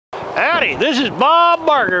Howdy, this is Bob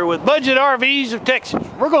Barker with Budget RVs of Texas.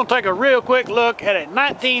 We're going to take a real quick look at a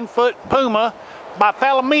 19-foot Puma by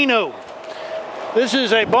Palomino. This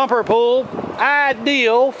is a bumper pull,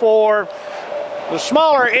 ideal for the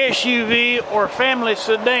smaller SUV or family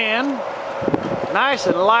sedan. Nice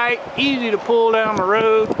and light, easy to pull down the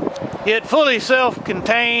road, yet fully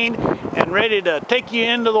self-contained and ready to take you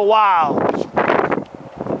into the wilds.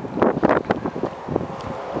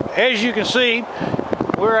 As you can see,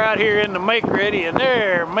 we're out here in the make ready and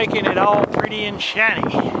they're making it all pretty and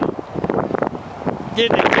shiny.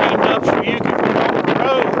 Getting it cleaned up so you can get on the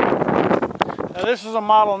road. Now this is a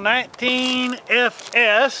model 19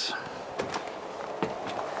 FS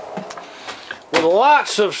with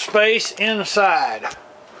lots of space inside.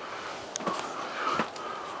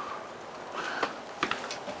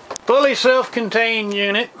 Fully self-contained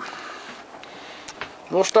unit.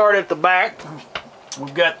 We'll start at the back.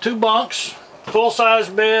 We've got two bunks. Full-size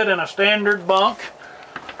bed and a standard bunk.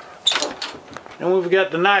 And we've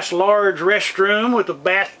got the nice large restroom with a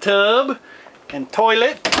bathtub and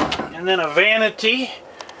toilet, and then a vanity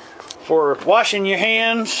for washing your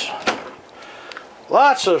hands.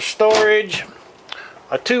 Lots of storage.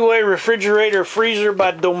 A two-way refrigerator freezer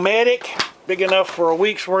by Dometic, big enough for a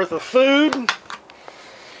week's worth of food.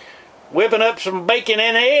 Whipping up some bacon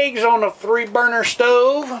and eggs on a 3-burner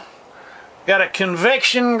stove. Got a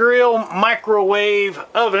convection grill microwave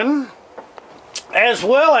oven, as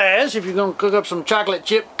well as, if you're going to cook up some chocolate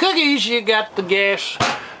chip cookies, you got the gas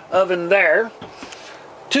oven there.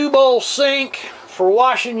 2-bowl sink for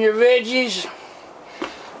washing your veggies,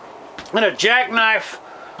 and a jackknife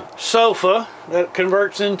sofa that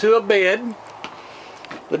converts into a bed.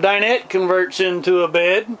 The dinette converts into a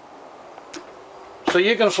bed, so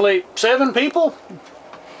you can sleep 7 people.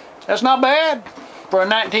 That's not bad for a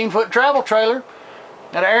 19-foot travel trailer.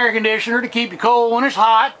 Got an air conditioner to keep you cold when it's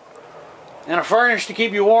hot, and a furnace to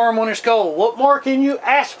keep you warm when it's cold. What more can you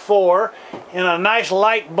ask for in a nice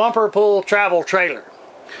light bumper pull travel trailer?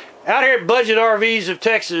 Out here at Budget RVs of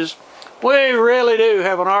Texas, we really do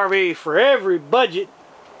have an RV for every budget.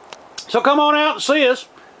 So come on out and see us.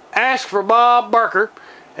 Ask for Bob Barker,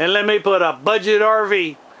 and let me put a budget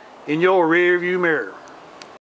RV in your rear view mirror.